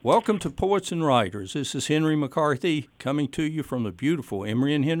Welcome to Poets and Writers. This is Henry McCarthy coming to you from the beautiful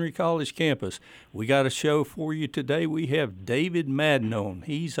Emory and Henry College campus. We got a show for you today. We have David Madden on.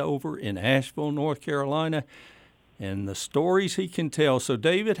 He's over in Asheville, North Carolina, and the stories he can tell. So,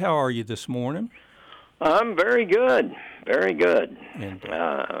 David, how are you this morning? I'm very good, very good. And,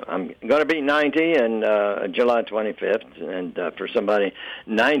 I'm going to be 90 on July 25th, and for somebody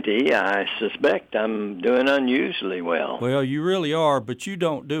 90, I suspect I'm doing unusually well. Well, you really are, but you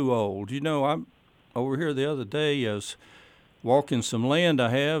don't do old. You know, I'm over here the other day. I was walking some land I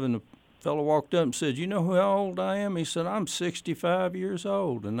have, and a fellow walked up and said, "You know how old I am?" He said, "I'm 65 years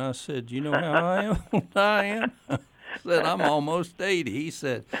old." And I said, "You know how old I am?" Said, "I'm almost 80. He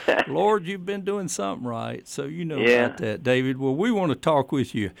said, "Lord, you've been doing something right." So you know about that, David. Well, we want to talk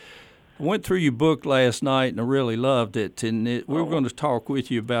with you. I went through your book last night, and I really loved it. And we're going to talk with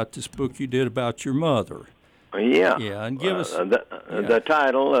you about this book you did about your mother. Yeah. Yeah, and give us... The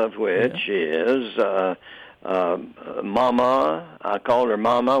title of which is Momma. I called her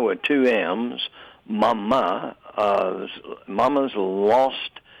Momma with two M's. Momma. Mama's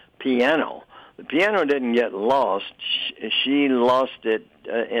Lost Piano. The piano didn't get lost. She lost it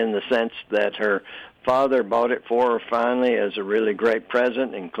in the sense that her father bought it for her finally as a really great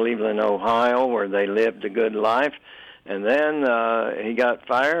present in Cleveland, Ohio, where they lived a good life. And then he got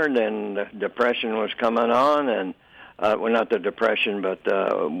fired, and the Depression was coming on, and well, not the Depression, but the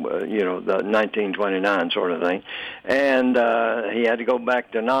 1929 sort of thing. And he had to go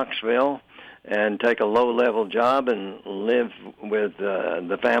back to Knoxville and take a low-level job and live with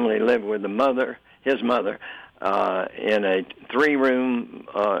the family, live with his mother, in a three-room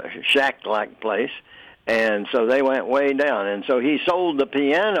shack-like place. And so they went way down. And so he sold the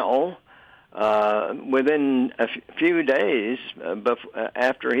piano within a few days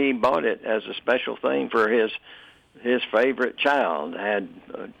after he bought it as a special thing for his favorite child. Had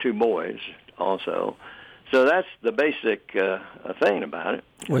two boys also. So that's the basic thing about it.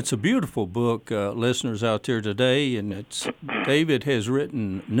 Well, it's a beautiful book, listeners out there today, and David has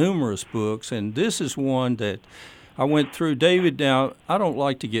written numerous books, and this is one that I went through. David, now, I don't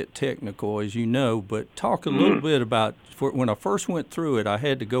like to get technical, as you know, but talk a little bit about, when I first went through it, I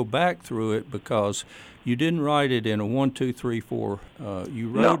had to go back through it because you didn't write it in a 1, 2, 3, 4. You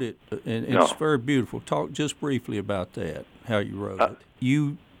wrote it, and it's very beautiful. Talk just briefly about that, how you wrote it.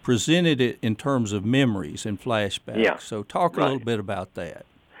 You presented it in terms of memories and flashbacks. Yeah, so talk a little bit about that.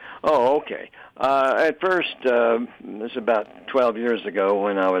 Oh, okay. At first, it was about 12 years ago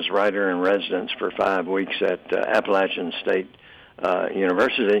when I was writer-in-residence for 5 weeks at Appalachian State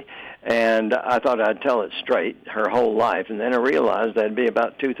University, and I thought I'd tell it straight, her whole life, and then I realized that'd be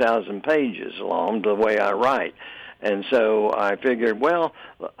about 2,000 pages long the way I write. And so I figured, well,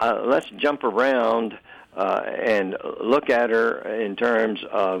 let's jump around and look at her in terms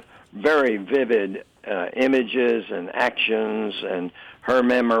of very vivid images and actions and her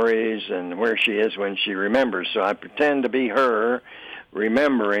memories and where she is when she remembers. So I pretend to be her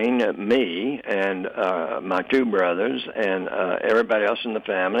remembering me and my two brothers and everybody else in the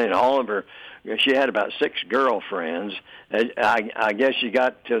family and all of her. She had about 6 girlfriends. I guess she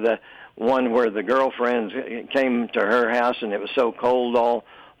got to the one where the girlfriends came to her house and it was so cold, all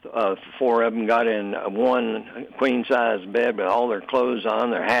 4 of them got in one queen-size bed with all their clothes on,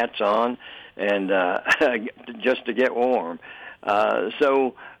 their hats on, and just to get warm.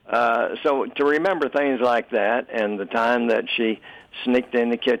 So to remember things like that, and the time that she sneaked in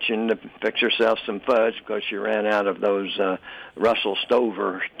the kitchen to fix herself some fudge because she ran out of those Russell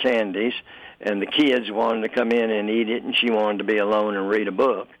Stover candies, and the kids wanted to come in and eat it, and she wanted to be alone and read a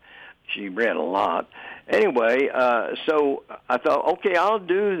book. She read a lot. Anyway, so I thought, okay, I'll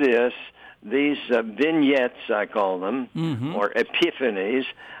do these vignettes, I call them, or epiphanies.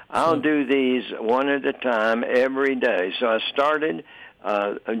 I'll do these one at a time every day. So I started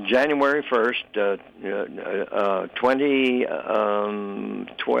January 1st,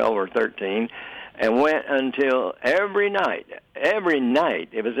 2012 or 13, and went until every night,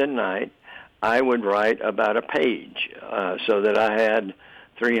 it was at night, I would write about a page, so that I had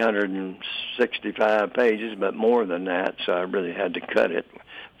 365 pages, but more than that, so I really had to cut it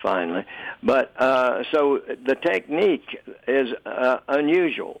finally. But so the technique is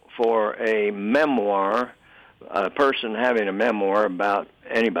unusual for a memoir, a person having a memoir about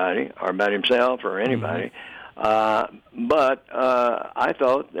anybody or about himself or anybody. But I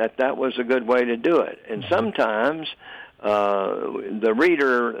thought that was a good way to do it. And sometimes the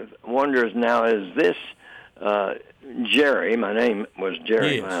reader wonders, now, is this Jerry? My name was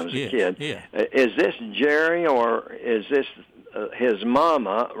Jerry when I was a kid. Is this Jerry, or is this his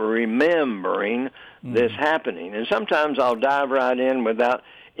mama remembering this happening? And sometimes I'll dive right in without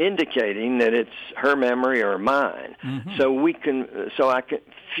indicating that it's her memory or mine. Mm-hmm. So I can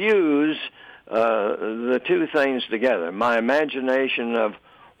fuse the two things together. My imagination of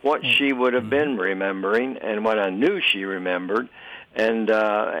what she would have been remembering and what I knew she remembered, and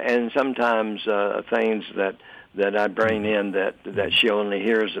sometimes things that I bring in that she only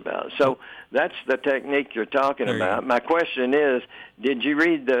hears about. So that's the technique you're talking about. My question is, did you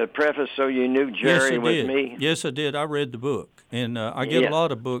read the preface so you knew Jerry was me? Yes, I did. I read the book. And I get a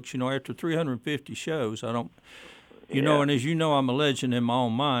lot of books. After 350 shows, I don't, and as you know, I'm a legend in my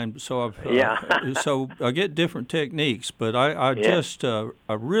own mind. So so I get different techniques. But I just, I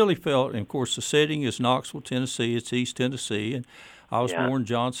really felt, and of course the setting is Knoxville, Tennessee. It's East Tennessee. And I was born in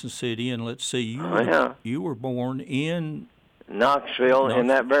Johnson City. And let's see, you were born in Knoxville, in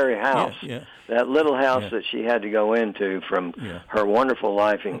that very house. That little house that she had to go into from her wonderful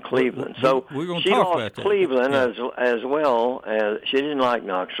life in Cleveland. So we're going to she talk lost about that. Cleveland as well as she didn't like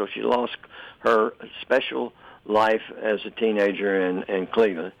Knoxville. She lost her special life as a teenager in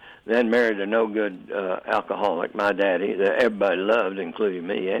Cleveland. Then married a no good alcoholic, my daddy, that everybody loved, including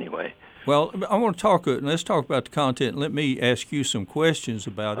me anyway. Well, I want to talk. Let's talk about the content. Let me ask you some questions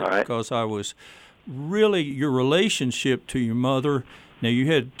about it because I was really your relationship to your mother. Now,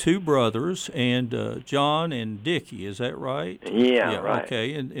 you had two brothers, and John and Dickie, is that right? Yeah, right.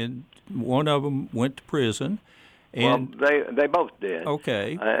 Okay, and one of them went to prison. And they both did.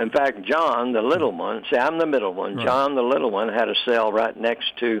 Okay. In fact, John, the little one, see, I'm the middle one. Right. John, the little one, had a cell right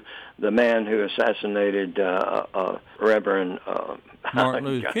next to the man who assassinated Reverend Martin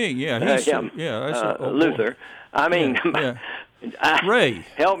Luther King. Yeah, Luther. I mean, Ray.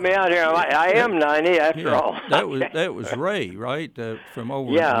 Help me out here. I am 90 after all. That was Ray, right? From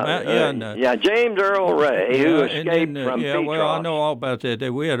over James Earl Ray, who escaped from Petroff. Well, I know all about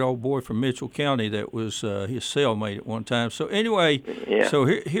that. We had an old boy from Mitchell County that was his cellmate at one time. So anyway, so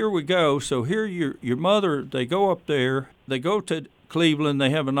here we go. So here your mother, they go up there. They go to Cleveland.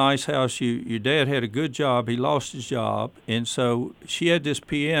 They have a nice house. Your dad had a good job. He lost his job, and so she had this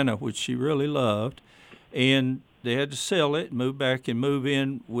piano which she really loved, and they had to sell it, move back, and move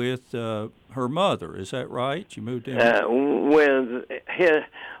in with her mother. Is that right? You moved in with his.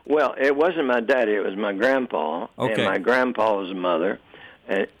 Well, it wasn't my daddy; it was my grandpa. Okay. And my grandpa was a mother,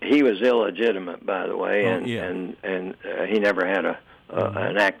 and he was illegitimate, by the way, and he never had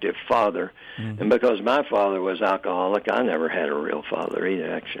an active father. Mm-hmm. And because my father was alcoholic, I never had a real father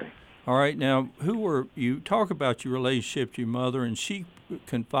either, actually. All right. Now, you talk about your relationship to your mother, and she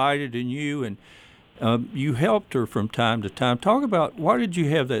confided in you, and you helped her from time to time. Talk about why did you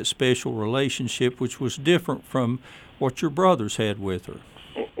have that special relationship, which was different from what your brothers had with her?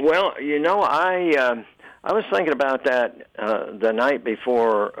 Well, I was thinking about that the night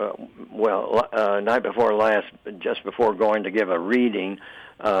before. Night before last, just before going to give a reading,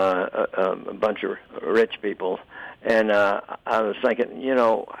 a bunch of rich people, and I was thinking,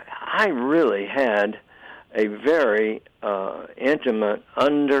 I really had a very intimate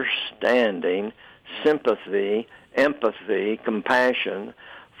understanding, sympathy, empathy, compassion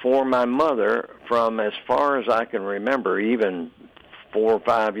for my mother from as far as I can remember, even 4 or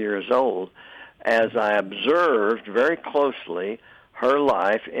 5 years old, as I observed very closely her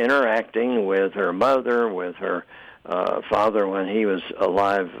life interacting with her mother, with her father when he was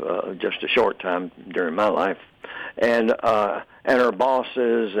alive just a short time during my life, and her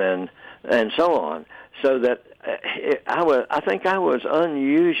bosses and so on. So that I think I was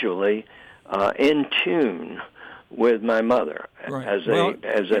unusually in tune with my mother as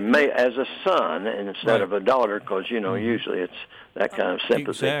a son instead of a daughter, because usually it's that kind of sympathy.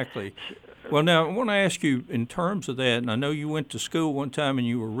 Exactly. Well, now I want to ask you in terms of that, and I know you went to school one time and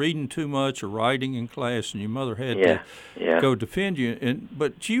you were reading too much or writing in class, and your mother had to go defend you.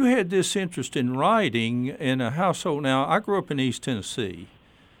 But you had this interest in writing in a household. Now, I grew up in East Tennessee.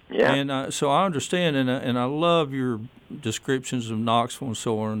 Yeah. And so I understand, and I love your descriptions of Knoxville and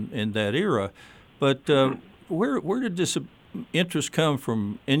so on in that era. But where did this interest come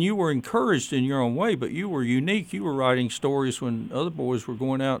from? And you were encouraged in your own way, but you were unique. You were writing stories when other boys were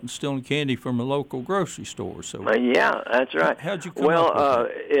going out and stealing candy from a local grocery store. So that's right. How'd you come up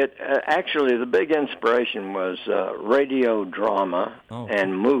with it actually the big inspiration was radio drama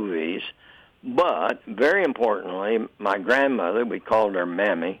and movies. But very importantly, my grandmother, we called her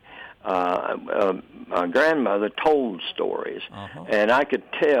Mammy, my grandmother told stories, and I could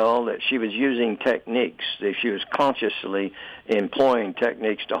tell that she was using techniques. That she was consciously employing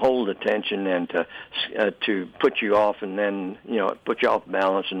techniques to hold attention and to put you off, and then put you off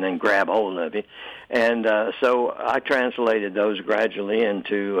balance, and then grab hold of you. And so I translated those gradually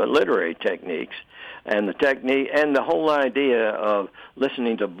into literary techniques. and the technique and the whole idea of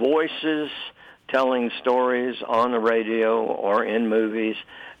listening to voices telling stories on the radio or in movies.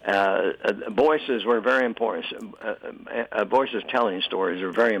 Voices were very important. Voices telling stories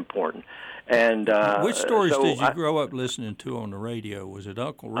are very important. And which stories so did you grow up listening to on the radio? Was it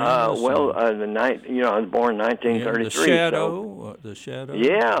Uncle Remus? I was born in 1933. The Shadow. The Shadow.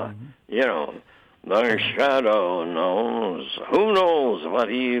 Yeah, the shadow knows. Who knows what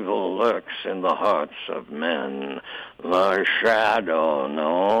evil lurks in the hearts of men? The shadow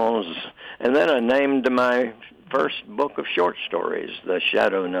knows. And then I named my first book of short stories, The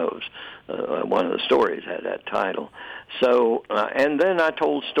Shadow Knows. One of the stories had that title. So, and then I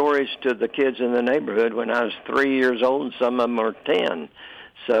told stories to the kids in the neighborhood when I was 3 years old, and some of them were 10.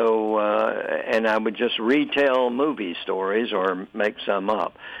 So, and I would just retell movie stories or make some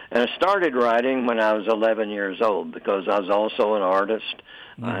up. And I started writing when I was 11 years old because I was also an artist.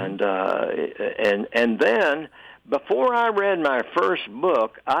 Mm-hmm. And then, before I read my first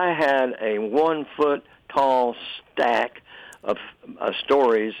book, I had a 1-foot-tall stack of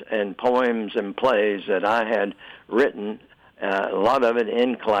stories and poems and plays that I had written, a lot of it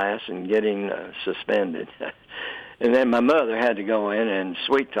in class and getting suspended. And then my mother had to go in and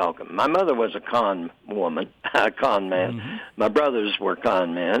sweet talk him. My mother was a con woman, a con man. Mm-hmm. My brothers were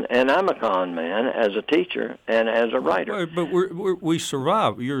con men, and I'm a con man as a teacher and as a writer. But we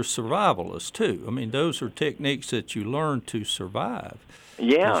survive. You're a survivalist, too. I mean, those are techniques that you learn to survive.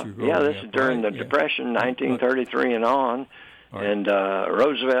 Yeah, this is during the Depression, 1933 and on. Right. And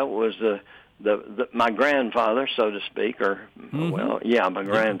Roosevelt was my grandfather, so to speak, or, my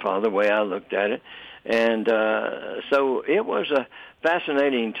grandfather, the way I looked at it. And so it was a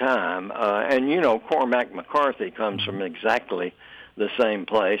fascinating time. And, Cormac McCarthy comes from exactly the same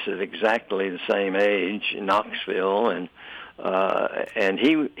place at exactly the same age in Knoxville. And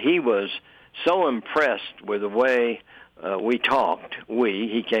he was so impressed with the way we talked.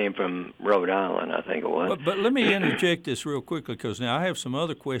 He came from Rhode Island, I think it was. But let me interject this real quickly, because now I have some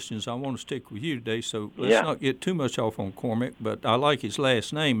other questions I want to stick with you today, so let's not get too much off on Cormac, but I like his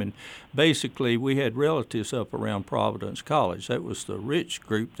last name. And basically, we had relatives up around Providence College. That was the rich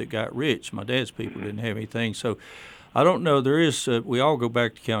group that got rich. My dad's people didn't have anything, so I don't know. There is, we all go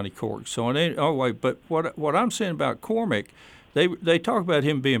back to County Cork. So anyway, but what I'm saying about Cormac, They talk about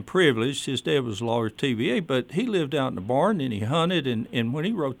him being privileged. His dad was a lawyer at TVA, but he lived out in the barn and he hunted. And when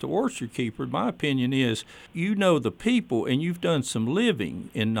he wrote The Orchard Keeper, my opinion is, the people and you've done some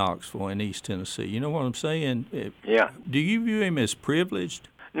living in Knoxville and East Tennessee. You know what I'm saying? Yeah. Do you view him as privileged?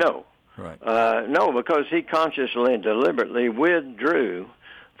 No. Right. No, because he consciously and deliberately withdrew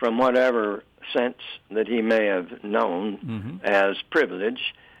from whatever sense that he may have known as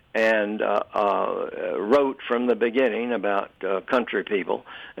privilege, and wrote from the beginning about country people.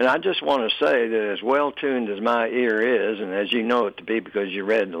 And I just want to say that as well-tuned as my ear is, and as you know it to be because you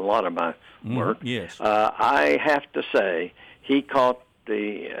read a lot of my work, yes. I have to say he caught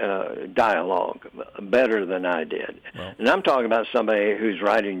the dialogue better than I did. Well, and I'm talking about somebody whose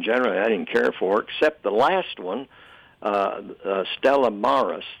writing generally I didn't care for, except the last one, Stella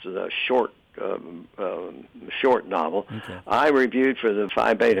Maris, the short novel. Okay. I reviewed for the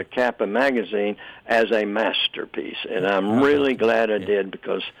Phi Beta Kappa magazine as a masterpiece, and I'm really glad I did,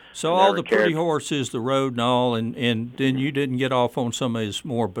 because so all the pretty horses, the road, and all, and then you didn't get off on some of his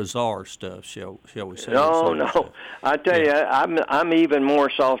more bizarre stuff, shall we say? No. I tell you, I'm even more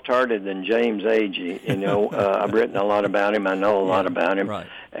soft-hearted than James Agee. I've written a lot about him. I know a lot about him, right.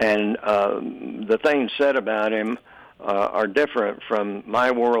 And the things said about him are different from my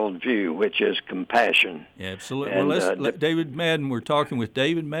worldview, which is compassion. Yeah, absolutely. And, well, David Madden. We're talking with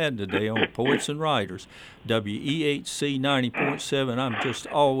David Madden today on Poets and Writers, WEHC 90.7. I'm just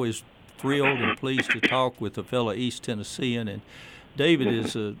always thrilled and pleased to talk with a fellow East Tennessean, and David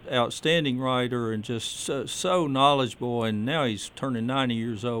is an outstanding writer and just so knowledgeable, and now he's turning 90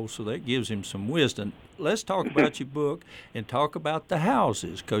 years old, so that gives him some wisdom. Let's talk about your book and talk about the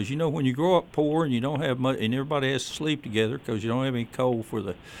houses, because when you grow up poor and you don't have much, and everybody has to sleep together because you don't have any coal for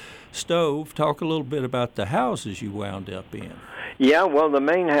the stove. Talk a little bit about the houses you wound up in. Yeah, well, the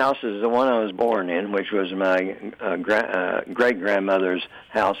main house is the one I was born in, which was my great-grandmother's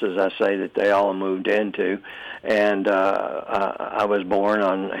house, as I say, that they all moved into. And I was born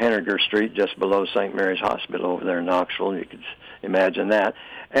on Henniger Street, just below St. Mary's Hospital over there in Knoxville. You could imagine that.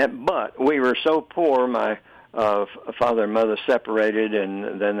 But we were so poor, my father and mother separated,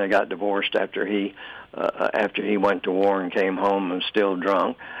 and then they got divorced after he went to war and came home and still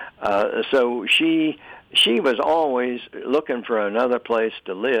drunk. So she was always looking for another place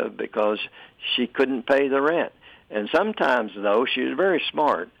to live because she couldn't pay the rent. And sometimes, though, she was very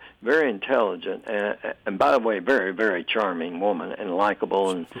smart. very intelligent, and by the way, very, very charming woman and likable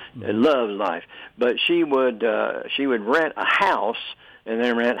and loved life. But she would rent a house and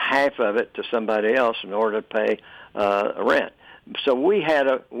then rent half of it to somebody else in order to pay rent. So we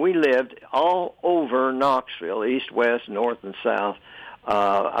lived all over Knoxville, east, west, north, and south,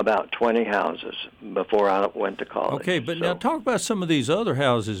 about 20 houses before I went to college. Okay, but now talk about some of these other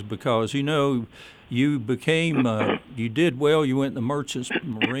houses, because you became you did well. You went in the Merchant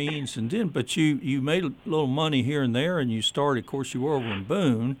Marines, but you made a little money here and there, and you started. Of course, you were over in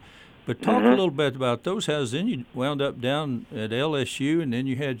Boone. But talk a little bit about those houses. Then you wound up down at LSU, and then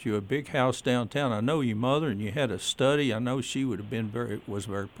you had a big house downtown. I know your mother, and you had a study. I know she was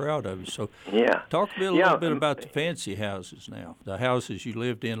very proud of you. So talk a little bit about the fancy houses now, the houses you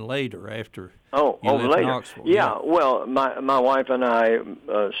lived in later after you left later. Knoxville. Yeah, well, my wife and I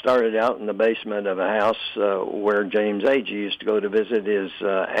started out in the basement of a house where James Agee used to go to visit his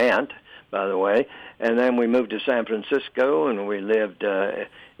aunt, by the way, and then we moved to San Francisco, and we lived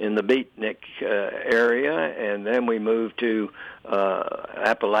in the Beatnik area, and then we moved to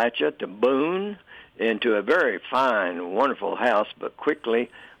Appalachia, to Boone, into a very fine, wonderful house, but quickly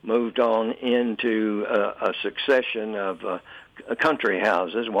moved on into a succession of country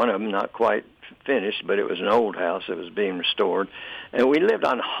houses, one of them not quite finished, but it was an old house that was being restored. And we lived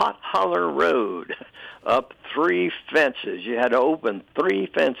on Hot Holler Road, up 3 fences. You had to open 3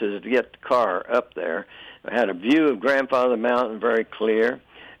 fences to get the car up there. I had a view of Grandfather Mountain, very clear.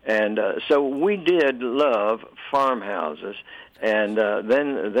 And so we did love farmhouses. And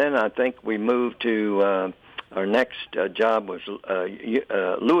then I think we moved to our next job was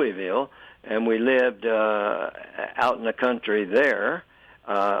Louisville, and we lived out in the country there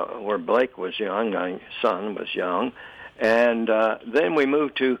where Blake was young, my son was young. And then we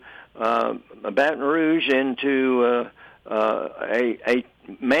moved to Baton Rouge into a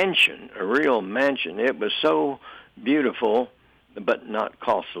mansion, a real mansion. It was so beautiful, but not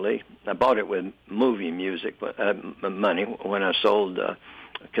costly. I bought it with movie music money when I sold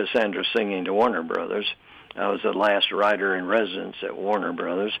Cassandra Singing to Warner Brothers. I was the last writer in residence at Warner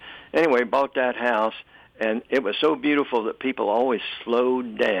Brothers. Anyway, bought that house, and it was so beautiful that people always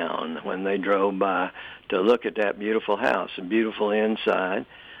slowed down when they drove by to look at that beautiful house, a beautiful inside.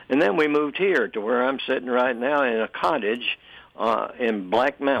 And then we moved here to where I'm sitting right now in a cottage in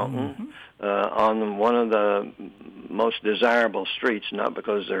Black Mountain, on one of the most desirable streets, not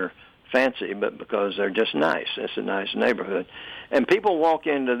because they're fancy, but because they're just nice. It's a nice neighborhood. And people walk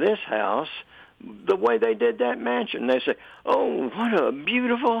into this house the way they did that mansion. They say, oh, what a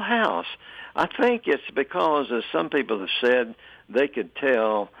beautiful house. I think it's because, as some people have said, they could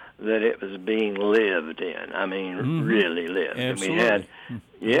tell that it was being lived in. I mean, really lived. Absolutely. And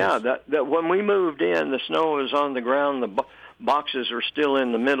we had, that when we moved in, the snow was on the ground, the boxes were still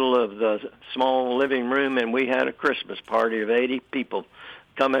in the middle of the small living room, and we had a Christmas party of 80 people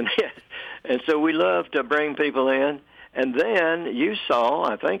coming in. And so we loved to bring people in. And then you saw,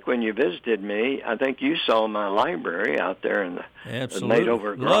 I think when you visited me, I think you saw my library out there in the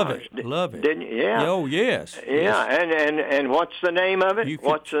made-over garage. Love it. Didn't you? Yeah. Oh, yes. Yeah, and what's the name of it?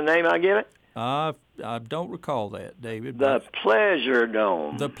 What's the name I give it? I don't recall that, David. The Pleasure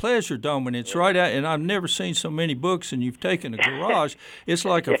Dome. The Pleasure Dome, and it's right out, and I've never seen so many books, and you've taken a garage. It's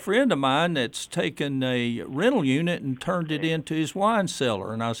like a friend of mine that's taken a rental unit and turned it into his wine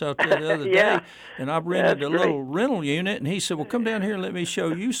cellar, and I was out there the other day, and I rented a little rental unit, and he said, well, come down here and let me show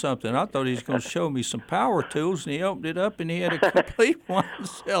you something. I thought he was going to show me some power tools, and he opened it up, and he had a complete wine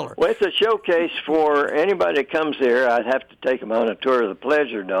cellar. Well, it's a showcase for anybody that comes here. I'd have to take them on a tour of the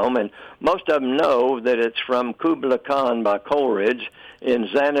Pleasure Dome, and most of them know that it's from Kubla Khan by Coleridge in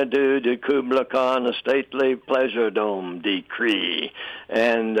Xanadu de Kubla Khan, a stately pleasure dome decree.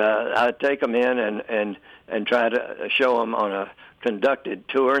 And I take them in and try to show them on a conducted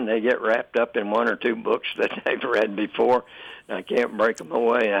tour, and they get wrapped up in 1 or 2 books that they've read before. I can't break them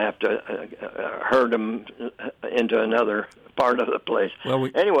away. I have to herd them into another part of the place. Well,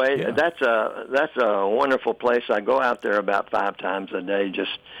 anyway, that's a wonderful place. I go out there about 5 times a day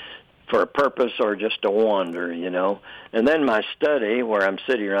just for a purpose or just to wander, you know. And then my study, where I'm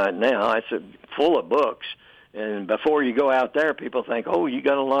sitting right now, it's full of books. And before you go out there, people think, oh, you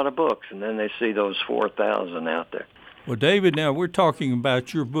got a lot of books. And then they see those 4,000 out there. Well, David, now we're talking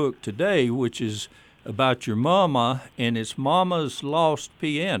about your book today, which is about your mama, and it's Mama's Lost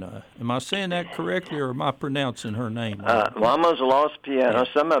Piano. Am I saying that correctly, or am I pronouncing her name? Mama's Lost Piano.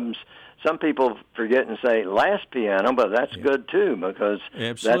 Yeah. Some people forget and say last piano, but that's good too, because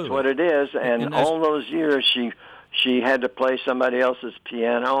that's what it is. And all those years she had to play somebody else's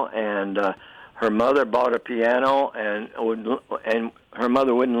piano, and her mother bought a piano, and her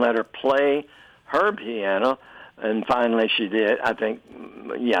mother wouldn't let her play her piano, and finally she did. I think,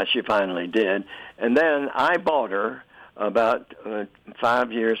 yeah, she finally did. And then I bought her, about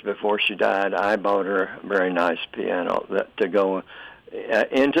 5 years before she died, I bought her a very nice piano to go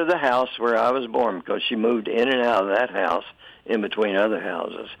into the house where I was born, because she moved in and out of that house in between other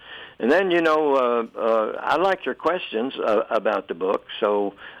houses. And then, I liked your questions about the book,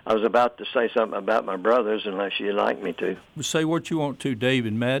 so I was about to say something about my brothers, unless you'd like me to. Say what you want to,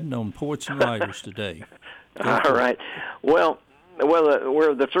 David Madden, on Poets and Writers today. All right. Well,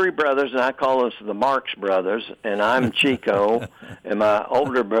 we're the three brothers, and I call us the Marx brothers, and I'm Chico, and my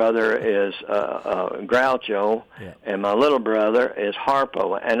older brother is Groucho, and my little brother is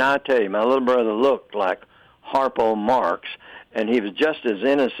Harpo. And I tell you, my little brother looked like Harpo Marx, and he was just as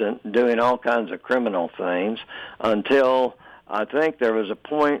innocent, doing all kinds of criminal things, until I think there was a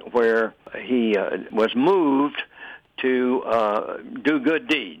point where he was moved to do good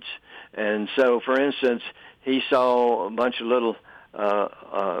deeds. And so, for instance, he saw a bunch of little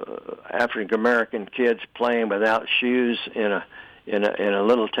African American kids playing without shoes in a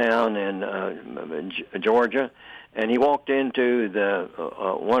little town in Georgia, and he walked into the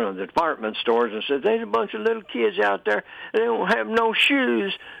one of the department stores and said, "There's a bunch of little kids out there. They don't have no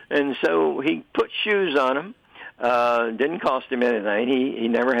shoes." And so he put shoes on them. Didn't cost him anything. He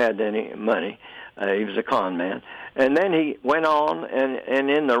never had any money. He was a con man. And then he went on, and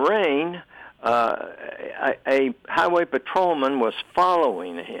in the rain, a highway patrolman was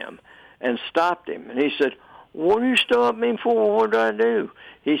following him and stopped him. And he said, "What do you stop me for? What did I do?"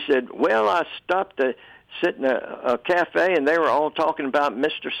 He said, "Well, I stopped to sit in a cafe, and they were all talking about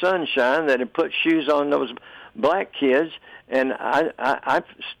Mr. Sunshine that had put shoes on those black kids, and I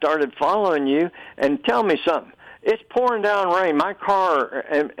started following you. And tell me something. It's pouring down rain. My car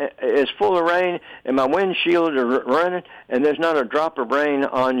is full of rain, and my windshield is running, and there's not a drop of rain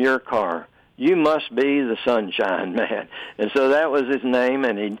on your car. You must be the Sunshine Man." And so that was his name,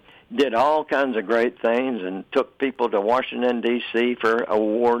 and he did all kinds of great things and took people to Washington, D.C. for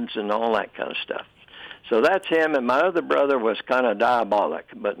awards and all that kind of stuff. So that's him, and my other brother was kind of diabolic,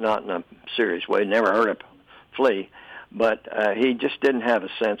 but not in a serious way. Never hurt a flea. But he just didn't have a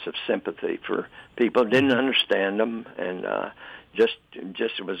sense of sympathy for people, didn't understand them, and just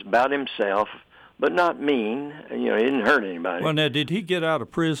was about himself, but not mean. He didn't hurt anybody. Well, now, did he get out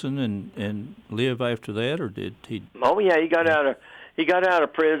of prison and live after that, or did he? Oh yeah, he got out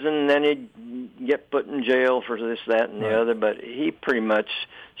of prison, and then he'd get put in jail for this, that, and the other. But he pretty much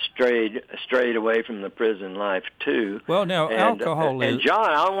strayed away from the prison life too. Well, now alcohol and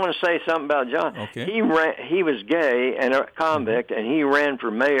John, I want to say something about John. Okay. He was gay and a convict, and he ran for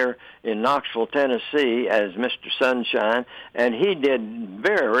mayor in Knoxville, Tennessee, as Mr. Sunshine, and he did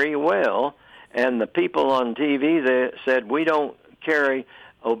very well. And the people on TV, they said, "We don't carry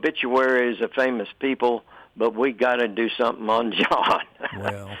obituaries of famous people, but we got to do something on John."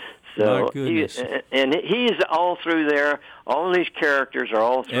 Well, so my goodness. he's all through there. All these characters are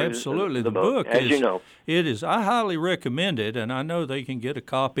all through. Absolutely, the book as is, you know. It is. I highly recommend it, and I know they can get a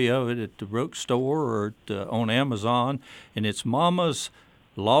copy of it at the bookstore or on Amazon. And it's Momma's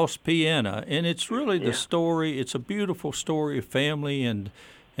Lost Piano, and it's really the story. It's a beautiful story of family and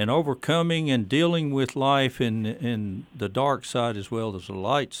overcoming and dealing with life in the dark side as well as the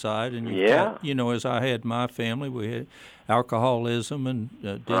light side. And as I had my family, we had alcoholism and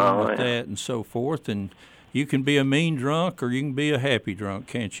dealing with that and so forth. And you can be a mean drunk or you can be a happy drunk,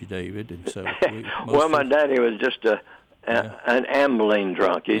 can't you, David? And so well, my daddy was just an ambling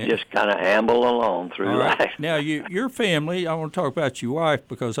drunk. He just kind of ambled along through life. Now, your family, I want to talk about your wife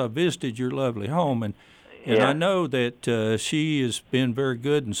because I visited your lovely home, and I know that she has been very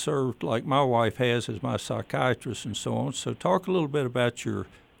good and served like my wife has as my psychiatrist and so on. So talk a little bit about your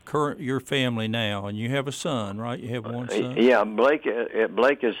family now. And you have a son, right? You have one son? Yeah, Blake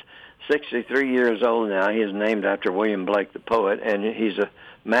is 63 years old now. He is named after William Blake, the poet, and he's a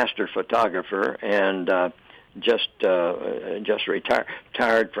master photographer and just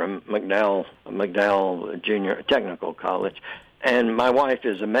retired from McDowell Junior Technical College. And my wife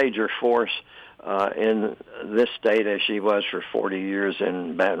is a major force in this state, as she was for 40 years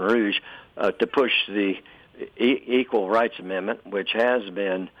in Baton Rouge, to push the Equal Rights Amendment, which has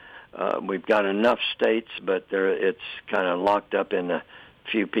been, we've got enough states, but it's kind of locked up in a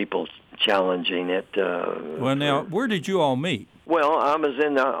few people challenging it. Well, now, where did you all meet? Well, I was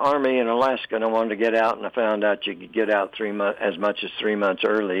in the Army in Alaska, and I wanted to get out, and I found out you could get out as much as 3 months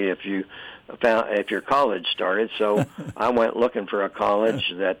early if you if your college started. So I went looking for a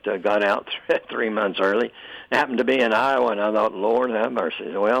college that got out 3 months early. Happened to be in Iowa, and I thought, Lord have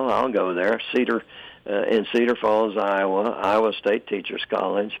mercy. Well, I'll go there. In Cedar Falls, Iowa State Teachers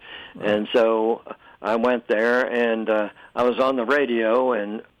College. Right. And so I went there, and I was on the radio,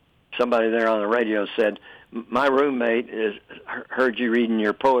 and somebody there on the radio said, my roommate heard you reading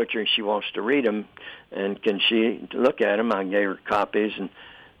your poetry. She wants to read them, and can she look at them? I gave her copies, and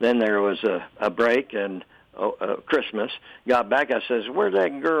then there was a break, and Christmas. Got back, I says, where's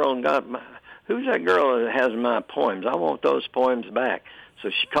that girl? Who's that girl that has my poems? I want those poems back. So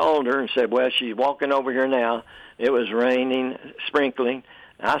she called her and said, well, she's walking over here now. It was raining, sprinkling.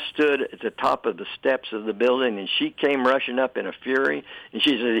 I stood at the top of the steps of the building, and she came rushing up in a fury, and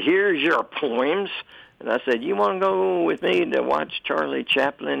she said, here's your poems. And I said, you want to go with me to watch Charlie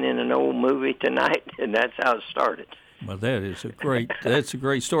Chaplin in an old movie tonight? And that's how it started. Well, that's a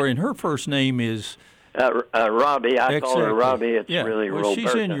great story. And her first name is Robbie. I call her Robbie. It's really Roberta.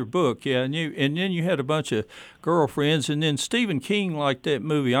 She's in your book, and then you had a bunch of girlfriends, and then Stephen King liked that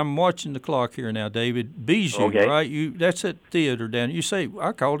movie. I'm watching the clock here now, David. Bijou, okay. Right? That's at theater down. You say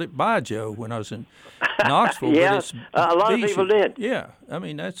I called it Bijou when I was in Knoxville. Yeah, but it's a lot Bijou. of people did. Yeah, I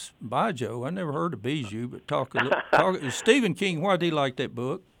mean that's Bijou. I never heard of Bijou, but talk Stephen King. Why did he like that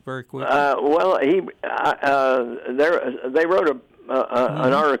book? Very quickly. Well, they wrote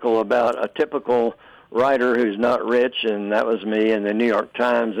an article about a typical writer who's not rich, and that was me in the New York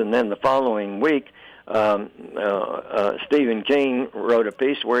Times. And then the following week, Stephen King wrote a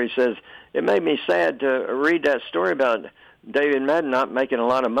piece where he says, it made me sad to read that story about David Madden not making a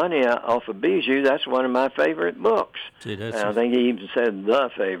lot of money off of Bijou. That's one of my favorite books. See, I think he even said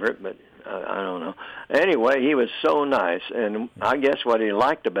the favorite, but I don't know. Anyway, he was so nice, and I guess what he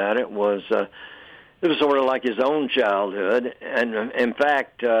liked about it was sort of like his own childhood. And in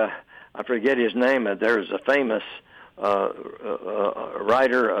fact, I forget his name. There's a famous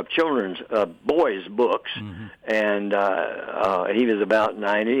writer of children's boys' books, mm-hmm. and he was about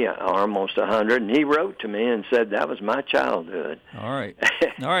 90 or almost 100, and he wrote to me and said that was my childhood. All right.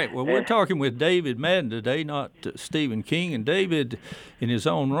 Well, we're talking with David Madden today, not Stephen King, and David, in his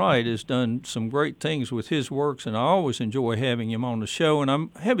own right, has done some great things with his works, and I always enjoy having him on the show. And I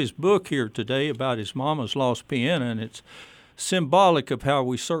have his book here today about his mama's lost piano, and it's symbolic of how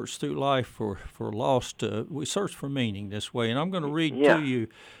we search through life for lost, we search for meaning this way. And I'm going to read to you,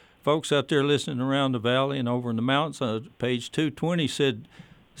 folks out there listening around the valley and over in the mountains, page 220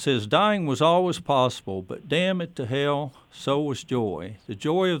 says, dying was always possible, but damn it to hell, so was joy, the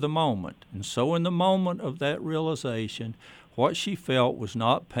joy of the moment. And so in the moment of that realization, what she felt was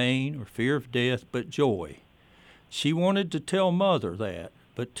not pain or fear of death, but joy. She wanted to tell Mother that,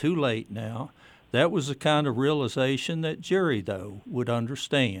 but too late now. That was the kind of realization that Jerry, though, would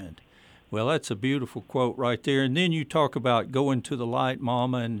understand. Well, that's a beautiful quote right there. And then you talk about going to the light,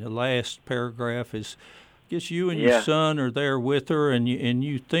 Mama, and the last paragraph is, I guess you and your son are there with her, and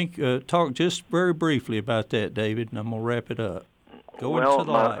you think, talk just very briefly about that, David, and I'm going to wrap it up. Going to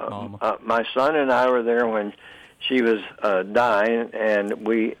the light, Mama. My son and I were there when she was dying, and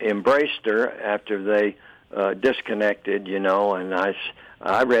we embraced her after they disconnected, and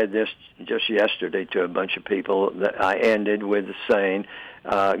I read this just yesterday to a bunch of people. That I ended with saying,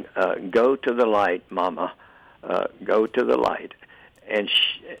 go to the light, Mama, go to the light. And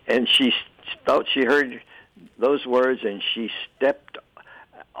she thought she heard those words, and she stepped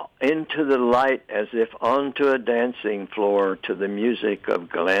into the light as if onto a dancing floor to the music of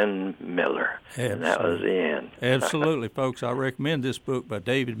Glenn Miller. Absolutely. And that was the end. Absolutely, folks. I recommend this book by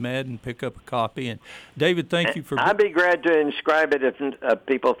David Madden. Pick up a copy. And David, thank you for... I'd be glad to inscribe it if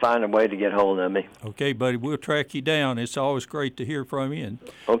people find a way to get hold of me. Okay, buddy. We'll track you down. It's always great to hear from you. And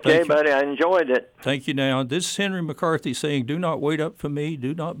okay, buddy. I enjoyed it. Thank you. Now, this is Henry McCarthy saying, do not wait up for me.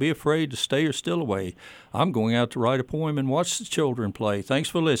 Do not be afraid to stay or still away. I'm going out to write a poem and watch the children play. Thanks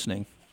for listening.